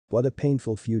What a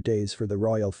painful few days for the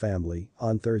royal family.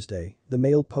 On Thursday, the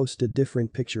Mail posted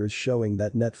different pictures showing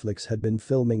that Netflix had been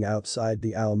filming outside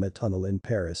the Alma tunnel in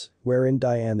Paris, wherein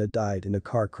Diana died in a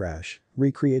car crash,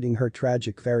 recreating her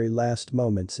tragic very last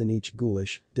moments. In each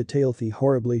ghoulish detail, the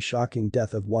horribly shocking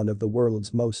death of one of the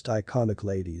world's most iconic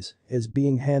ladies is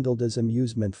being handled as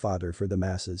amusement fodder for the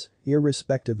masses,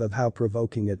 irrespective of how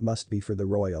provoking it must be for the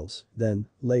royals. Then,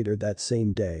 later that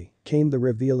same day, came the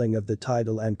revealing of the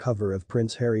title and cover of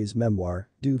Prince Harry's memoir,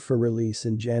 due for release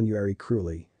in January.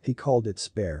 Cruelly, he called it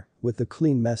Spare, with the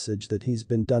clean message that he's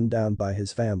been done down by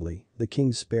his family, the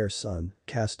king's spare son,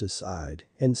 cast aside,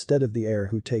 instead of the heir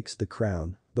who takes the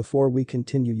crown. Before we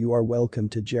continue, you are welcome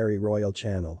to Jerry Royal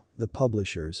Channel. The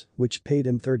publishers, which paid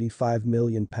him £35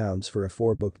 million for a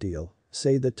 4-book deal,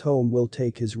 say the tome will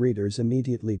take his readers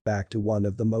immediately back to one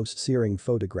of the most searing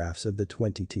photographs of the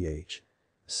 20th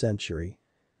century.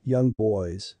 Young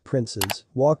boys, princes,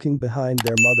 walking behind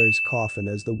their mother's coffin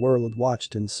as the world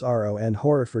watched in sorrow and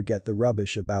horror. Forget the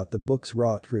rubbish about the book's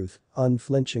raw truth,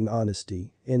 unflinching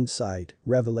honesty, insight,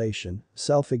 revelation,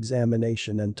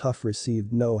 self-examination and tough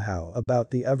received know-how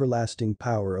about the everlasting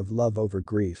power of love over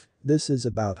grief. This is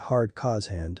about hard cause.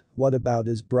 And what about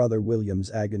his brother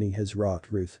William's agony, his raw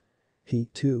truth? He,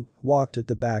 too, walked at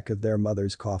the back of their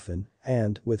mother's coffin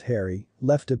and, with Harry,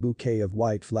 left a bouquet of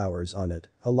white flowers on it,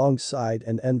 alongside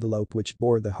an envelope which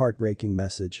bore the heartbreaking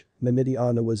message,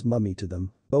 Mimidiana was mummy to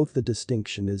them. Both the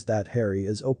distinction is that Harry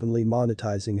is openly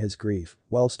monetizing his grief,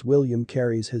 whilst William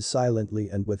carries his silently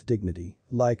and with dignity,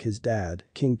 like his dad,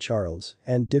 King Charles,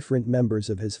 and different members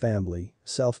of his family,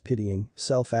 self-pitying,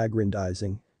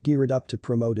 self-aggrandizing, geared up to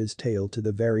promote his tale to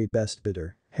the very best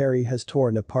bidder. Harry has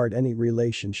torn apart any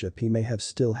relationship he may have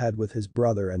still had with his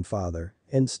brother and father.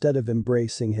 Instead of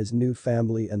embracing his new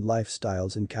family and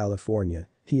lifestyles in California,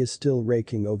 he is still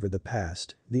raking over the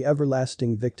past, the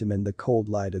everlasting victim in the cold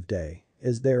light of day.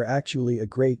 Is there actually a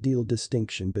great deal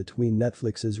distinction between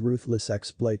Netflix's ruthless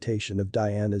exploitation of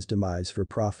Diana's demise for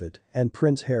profit and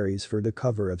Prince Harry's for the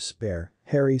cover of Spare?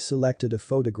 Harry selected a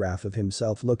photograph of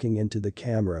himself looking into the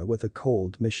camera with a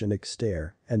cold, machinic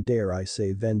stare and, dare I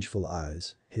say, vengeful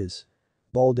eyes, his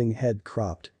balding head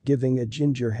cropped, giving a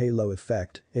ginger halo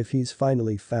effect. If he's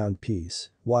finally found peace,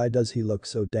 why does he look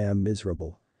so damn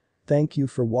miserable? Thank you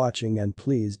for watching and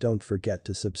please don't forget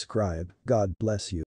to subscribe. God bless you.